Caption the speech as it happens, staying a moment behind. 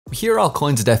We hear all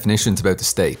kinds of definitions about the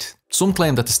state. Some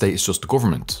claim that the state is just the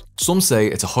government. Some say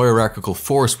it's a hierarchical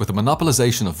force with a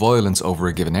monopolization of violence over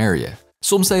a given area.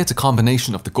 Some say it's a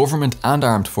combination of the government and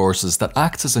armed forces that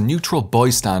acts as a neutral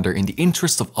bystander in the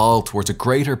interests of all towards a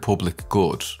greater public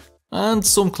good. And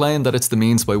some claim that it's the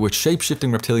means by which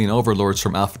shape-shifting reptilian overlords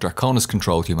from Alpha Draconis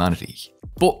control humanity.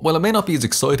 But while it may not be as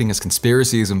exciting as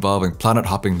conspiracies involving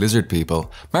planet-hopping lizard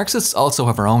people, Marxists also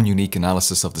have our own unique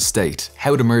analysis of the state,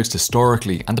 how it emerged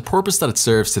historically, and the purpose that it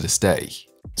serves to this day.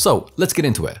 So, let's get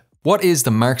into it. What is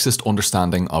the Marxist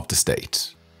understanding of the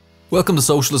state? Welcome to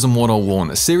Socialism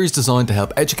 101, a series designed to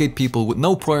help educate people with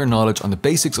no prior knowledge on the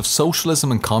basics of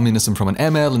socialism and communism from an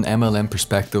ML and MLM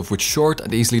perspective with short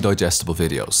and easily digestible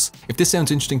videos. If this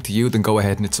sounds interesting to you, then go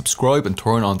ahead and hit subscribe and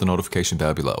turn on the notification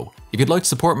bell below. If you'd like to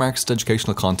support Marxist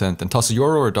educational content, then toss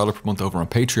 €1 or $1 per month over on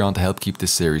Patreon to help keep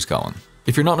this series going.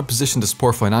 If you're not in a position to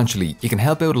support financially, you can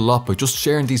help out a lot by just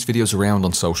sharing these videos around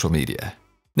on social media.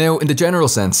 Now, in the general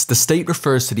sense, the state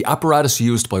refers to the apparatus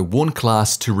used by one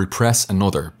class to repress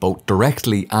another, both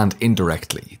directly and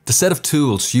indirectly. The set of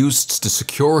tools used to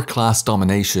secure class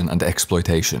domination and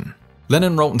exploitation.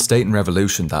 Lenin wrote in State and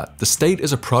Revolution that the state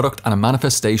is a product and a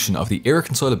manifestation of the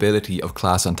irreconcilability of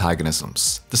class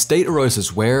antagonisms. The state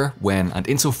arises where, when, and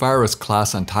insofar as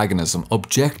class antagonism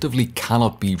objectively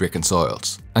cannot be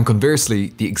reconciled. And conversely,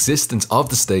 the existence of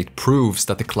the state proves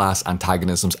that the class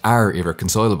antagonisms are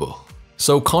irreconcilable.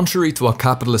 So contrary to what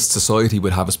capitalist society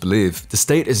would have us believe, the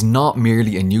state is not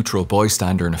merely a neutral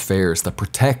bystander in affairs that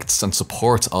protects and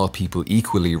supports all people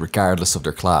equally regardless of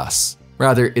their class.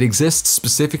 Rather, it exists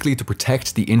specifically to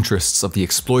protect the interests of the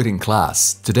exploiting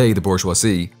class, today the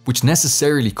bourgeoisie, which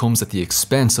necessarily comes at the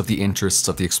expense of the interests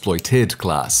of the exploited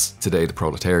class, today the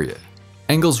proletariat.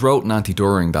 Engels wrote in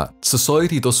Anti-Düring that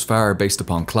society thus far based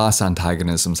upon class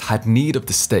antagonisms had need of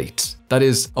the state, that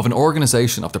is, of an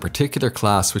organisation of the particular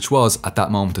class which was, at that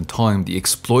moment in time, the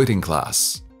exploiting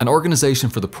class. An organisation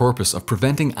for the purpose of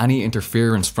preventing any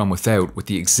interference from without with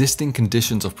the existing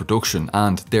conditions of production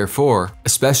and, therefore,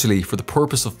 especially for the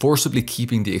purpose of forcibly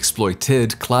keeping the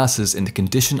exploited classes in the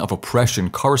condition of oppression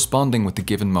corresponding with the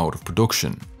given mode of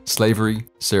production: slavery,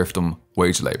 serfdom,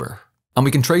 wage labour. And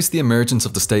we can trace the emergence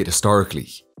of the state historically.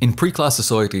 In pre-class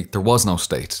society, there was no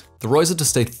state. The rise of the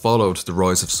state followed the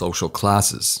rise of social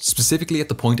classes, specifically at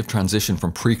the point of transition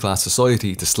from pre-class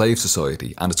society to slave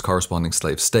society and its corresponding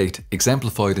slave state,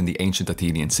 exemplified in the ancient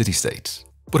Athenian city-state.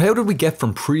 But how did we get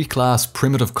from pre-class,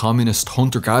 primitive communist,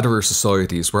 hunter-gatherer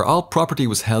societies where all property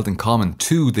was held in common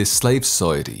to this slave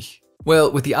society?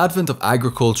 Well, with the advent of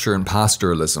agriculture and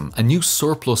pastoralism, a new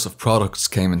surplus of products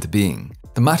came into being.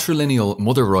 The matrilineal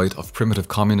mother right of primitive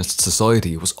communist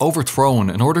society was overthrown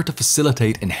in order to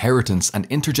facilitate inheritance and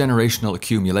intergenerational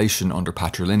accumulation under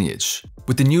patrilineage.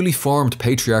 With the newly formed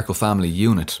patriarchal family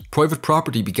unit, private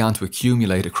property began to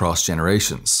accumulate across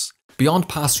generations. Beyond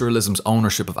pastoralism's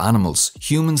ownership of animals,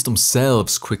 humans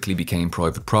themselves quickly became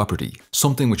private property,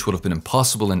 something which would have been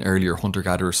impossible in earlier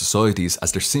hunter-gatherer societies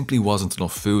as there simply wasn't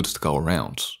enough food to go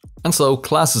around. And so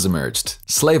classes emerged: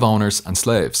 slave owners and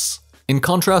slaves. In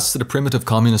contrast to the primitive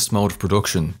communist mode of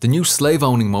production, the new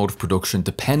slave-owning mode of production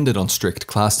depended on strict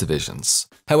class divisions.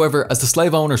 However, as the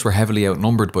slave owners were heavily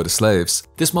outnumbered by the slaves,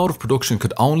 this mode of production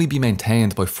could only be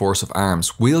maintained by force of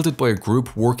arms wielded by a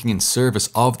group working in service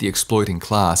of the exploiting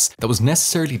class that was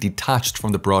necessarily detached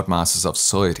from the broad masses of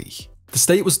society. The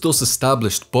state was thus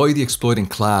established by the exploiting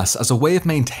class as a way of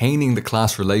maintaining the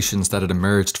class relations that had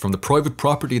emerged from the private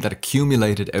property that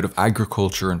accumulated out of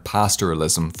agriculture and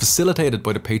pastoralism facilitated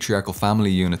by the patriarchal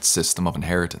family unit system of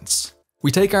inheritance.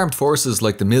 We take armed forces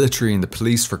like the military and the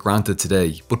police for granted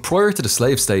today, but prior to the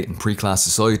slave state in pre-class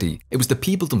society, it was the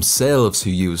people themselves who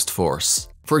used force.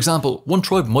 For example, one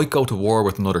tribe might go to war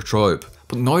with another tribe,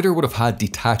 but neither would have had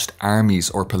detached armies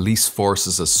or police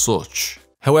forces as such.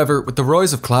 However, with the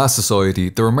rise of class society,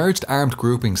 there emerged armed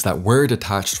groupings that were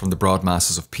detached from the broad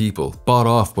masses of people, bought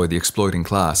off by the exploiting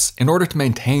class, in order to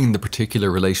maintain the particular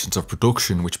relations of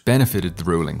production which benefited the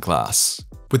ruling class.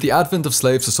 With the advent of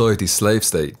slave society's slave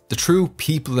state, the true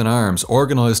people in arms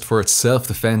organised for its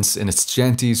self-defence in its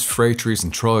genties, phratries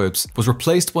and tribes was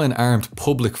replaced by an armed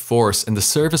public force in the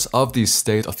service of these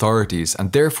state authorities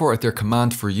and therefore at their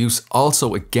command for use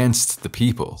also against the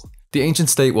people. The ancient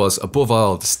state was, above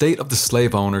all, the state of the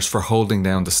slave owners for holding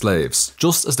down the slaves,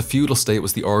 just as the feudal state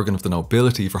was the organ of the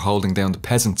nobility for holding down the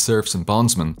peasant serfs and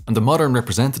bondsmen, and the modern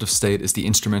representative state is the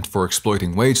instrument for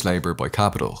exploiting wage labour by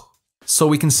capital. So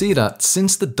we can see that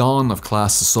since the dawn of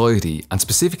class society, and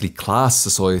specifically class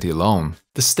society alone,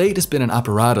 the state has been an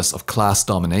apparatus of class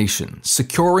domination,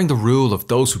 securing the rule of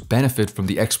those who benefit from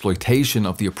the exploitation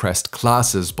of the oppressed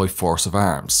classes by force of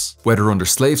arms, whether under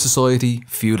slave society,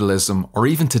 feudalism, or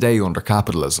even today under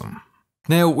capitalism.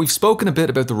 Now, we've spoken a bit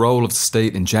about the role of the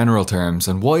state in general terms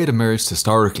and why it emerged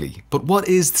historically, but what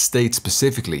is the state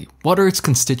specifically? What are its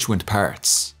constituent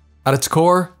parts? At its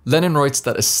core, Lenin writes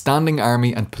that a standing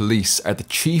army and police are the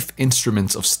chief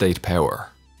instruments of state power.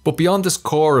 But beyond this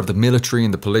core of the military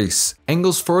and the police,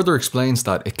 Engels further explains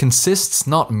that it consists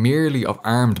not merely of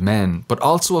armed men, but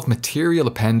also of material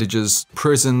appendages,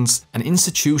 prisons, and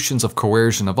institutions of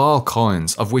coercion of all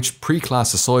kinds, of which pre-class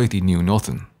society knew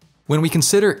nothing. When we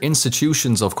consider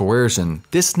institutions of coercion,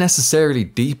 this necessarily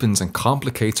deepens and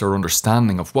complicates our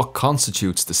understanding of what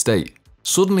constitutes the state.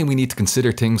 Suddenly we need to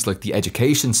consider things like the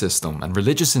education system and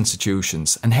religious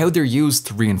institutions and how they're used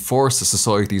to reinforce a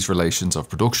society's relations of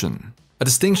production. A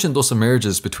distinction thus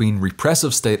emerges between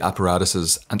repressive state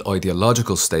apparatuses and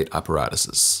ideological state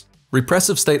apparatuses.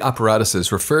 Repressive state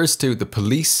apparatuses refers to the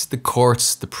police, the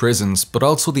courts, the prisons, but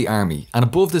also the army, and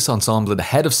above this ensemble the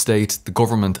head of state, the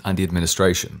government and the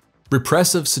administration.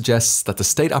 Repressive suggests that the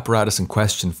state apparatus in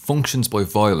question functions by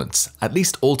violence, at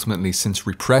least ultimately, since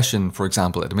repression, for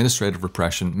example administrative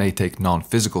repression, may take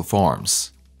non-physical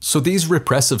forms. So these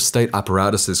repressive state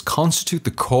apparatuses constitute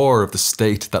the core of the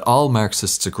state that all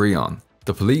Marxists agree on.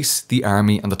 The police, the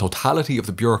army and the totality of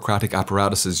the bureaucratic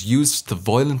apparatuses used to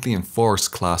violently enforce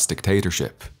class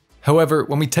dictatorship. However,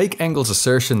 when we take Engels'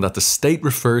 assertion that the state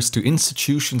refers to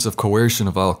institutions of coercion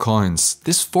of all kinds,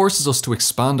 this forces us to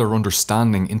expand our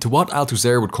understanding into what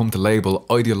Althusser would come to label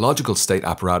ideological state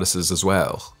apparatuses as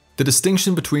well. The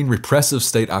distinction between repressive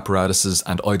state apparatuses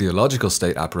and ideological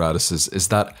state apparatuses is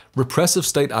that repressive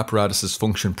state apparatuses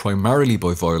function primarily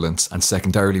by violence and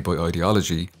secondarily by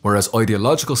ideology, whereas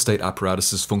ideological state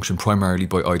apparatuses function primarily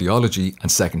by ideology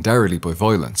and secondarily by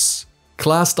violence.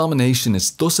 Class domination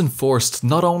is thus enforced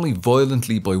not only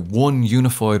violently by one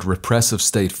unified repressive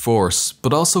state force,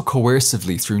 but also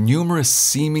coercively through numerous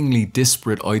seemingly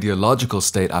disparate ideological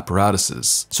state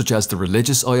apparatuses, such as the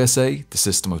religious ISA, the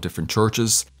system of different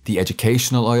churches, the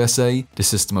educational ISA, the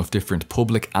system of different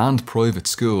public and private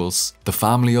schools, the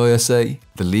family ISA,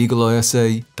 the legal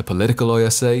ISA, the political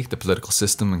ISA, the political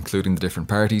system including the different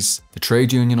parties, the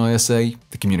trade union ISA,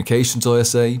 the communications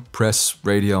ISA, press,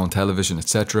 radio and television,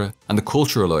 etc., and the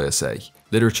cultural ISA,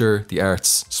 literature, the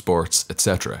arts, sports,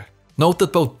 etc. Note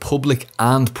that both public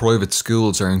and private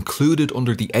schools are included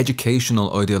under the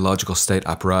educational ideological state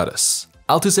apparatus.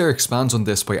 Althusser expands on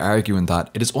this by arguing that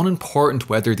it is unimportant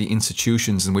whether the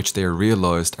institutions in which they are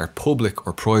realised are public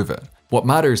or private. What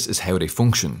matters is how they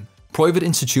function. Private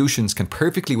institutions can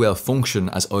perfectly well function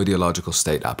as ideological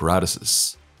state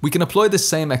apparatuses. We can apply this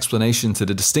same explanation to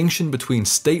the distinction between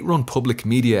state-run public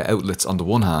media outlets on the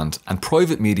one hand and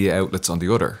private media outlets on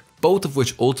the other, both of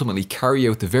which ultimately carry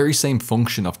out the very same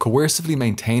function of coercively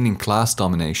maintaining class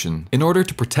domination in order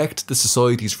to protect the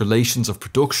society's relations of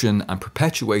production and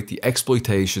perpetuate the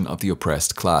exploitation of the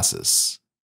oppressed classes.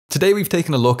 Today we've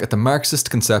taken a look at the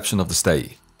Marxist conception of the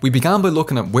state. We began by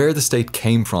looking at where the state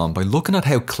came from by looking at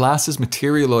how classes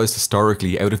materialised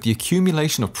historically out of the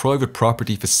accumulation of private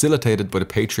property facilitated by the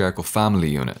patriarchal family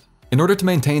unit. In order to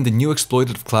maintain the new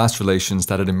exploitative class relations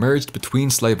that had emerged between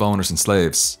slave owners and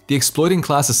slaves, the exploiting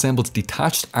class assembled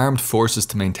detached armed forces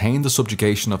to maintain the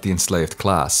subjugation of the enslaved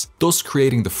class, thus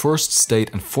creating the first state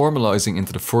and formalising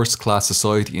into the first class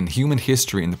society in human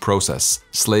history in the process,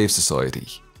 slave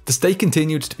society. The state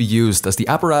continued to be used as the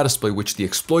apparatus by which the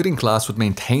exploiting class would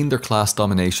maintain their class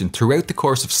domination throughout the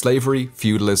course of slavery,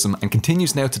 feudalism, and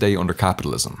continues now today under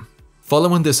capitalism.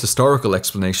 Following this historical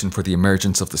explanation for the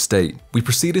emergence of the state, we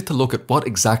proceeded to look at what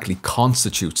exactly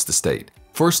constitutes the state.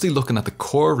 Firstly, looking at the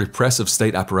core repressive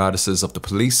state apparatuses of the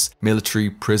police, military,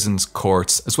 prisons,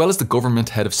 courts, as well as the government,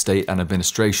 head of state and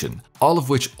administration, all of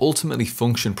which ultimately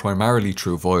function primarily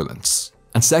through violence.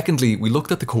 And secondly, we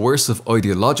looked at the coercive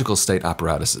ideological state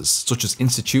apparatuses, such as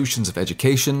institutions of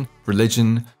education,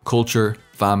 religion, culture,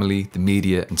 family, the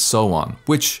media, and so on,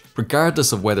 which,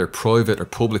 regardless of whether private or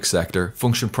public sector,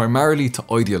 function primarily to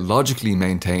ideologically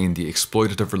maintain the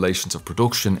exploitative relations of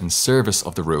production in service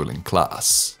of the ruling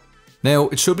class. Now,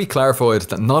 it should be clarified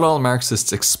that not all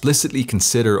Marxists explicitly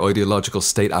consider ideological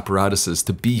state apparatuses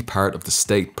to be part of the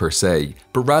state per se,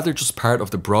 but rather just part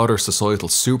of the broader societal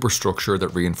superstructure that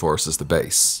reinforces the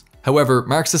base. However,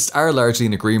 Marxists are largely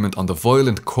in agreement on the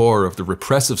violent core of the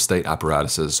repressive state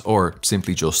apparatuses, or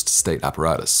simply just state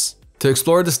apparatus. To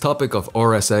explore this topic of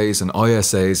RSAs and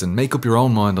ISAs and make up your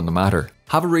own mind on the matter,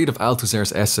 have a read of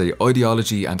Althusser's essay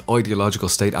Ideology and Ideological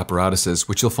State Apparatuses,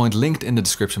 which you'll find linked in the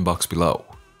description box below.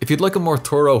 If you'd like a more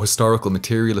thorough historical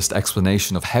materialist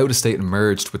explanation of how the state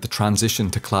emerged with the transition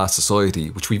to class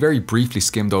society, which we very briefly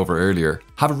skimmed over earlier,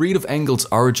 have a read of Engels'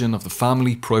 Origin of the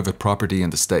Family, Private Property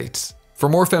and the State. For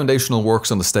more foundational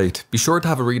works on the state, be sure to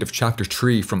have a read of chapter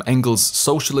 3 from Engels'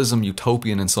 Socialism,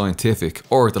 Utopian and Scientific,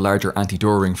 or the larger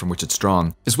anti-Dühring from which it's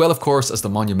drawn, as well of course as the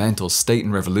monumental State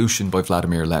and Revolution by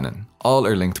Vladimir Lenin. All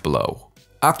are linked below.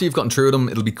 After you've gotten through them,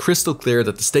 it'll be crystal clear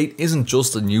that the state isn't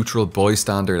just a neutral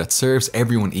bystander that serves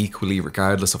everyone equally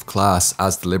regardless of class,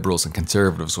 as the liberals and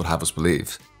conservatives would have us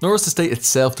believe. Nor is the state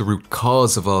itself the root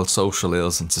cause of all social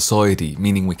ills in society,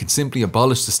 meaning we can simply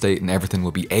abolish the state and everything will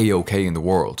be a-okay in the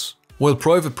world. While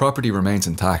private property remains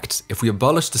intact, if we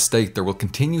abolish the state there will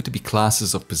continue to be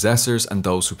classes of possessors and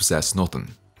those who possess nothing.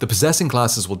 The possessing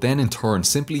classes will then in turn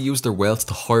simply use their wealth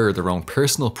to hire their own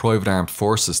personal private armed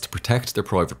forces to protect their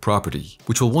private property,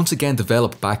 which will once again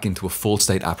develop back into a full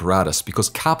state apparatus because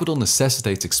capital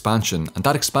necessitates expansion, and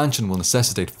that expansion will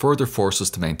necessitate further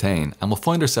forces to maintain, and we'll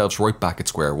find ourselves right back at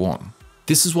square one.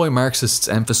 This is why Marxists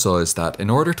emphasise that in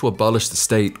order to abolish the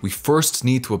state, we first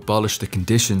need to abolish the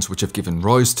conditions which have given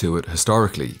rise to it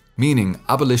historically, meaning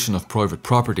abolition of private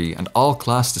property and all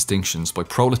class distinctions by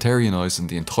proletarianising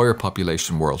the entire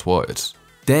population worldwide.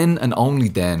 Then and only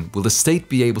then will the state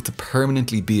be able to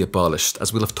permanently be abolished,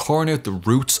 as we'll have torn out the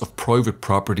roots of private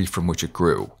property from which it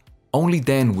grew. Only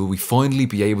then will we finally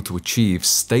be able to achieve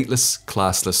stateless,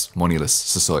 classless, moneyless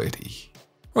society.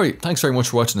 Right, thanks very much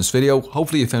for watching this video.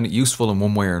 Hopefully you found it useful in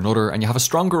one way or another and you have a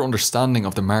stronger understanding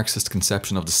of the Marxist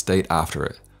conception of the state after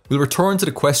it. We'll return to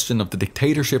the question of the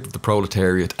dictatorship of the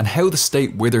proletariat and how the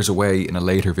state withers away in a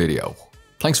later video.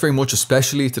 Thanks very much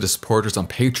especially to the supporters on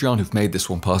Patreon who've made this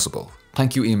one possible.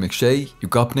 Thank you Ian McShay,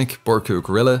 Ugopnik, Burku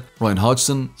Gorilla, Ryan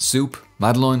Hodgson, Soup,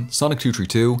 Madeline,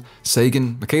 Sonic232,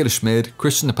 Sagan, Michaela Schmid,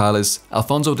 Christian Napalis,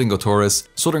 Alfonso Dingo Torres,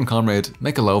 Southern Comrade,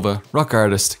 Mikalova, Rock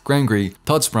Artist, Grangry,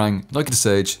 Todd Sprang, Nike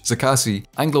Sage, Zakasi,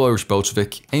 Anglo-Irish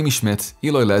Bolshevik, Amy Schmidt,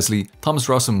 Eloy Leslie, Thomas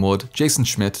Ross and Wood, Jason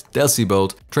Schmidt, Del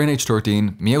Seabold, Train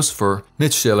H13, Meowsfer,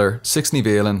 Mitch Schiller, Sixney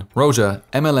Valen, Roja,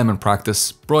 MLM in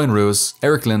Practice, Brian Ruiz,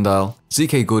 Eric Lindahl,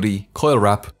 ZK Goody, Coyle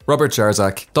Rapp, Robert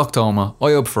Jarzak, Doc Toma,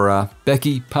 Oyob Farah,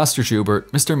 Becky, Pastor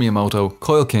Schubert, Mr. Miyamoto,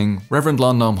 Coyle King, Reverend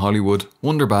Lonnome Hollywood,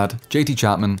 Wonderbad, JT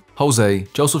Chapman, Jose,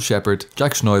 Joseph Shepard,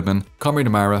 Jack Schneidman, Comrade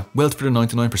Amara, Wilt for the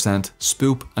 99%,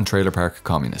 Spoop and Trailer Park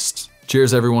Communists.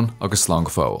 Cheers everyone, agus slán go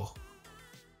fóill.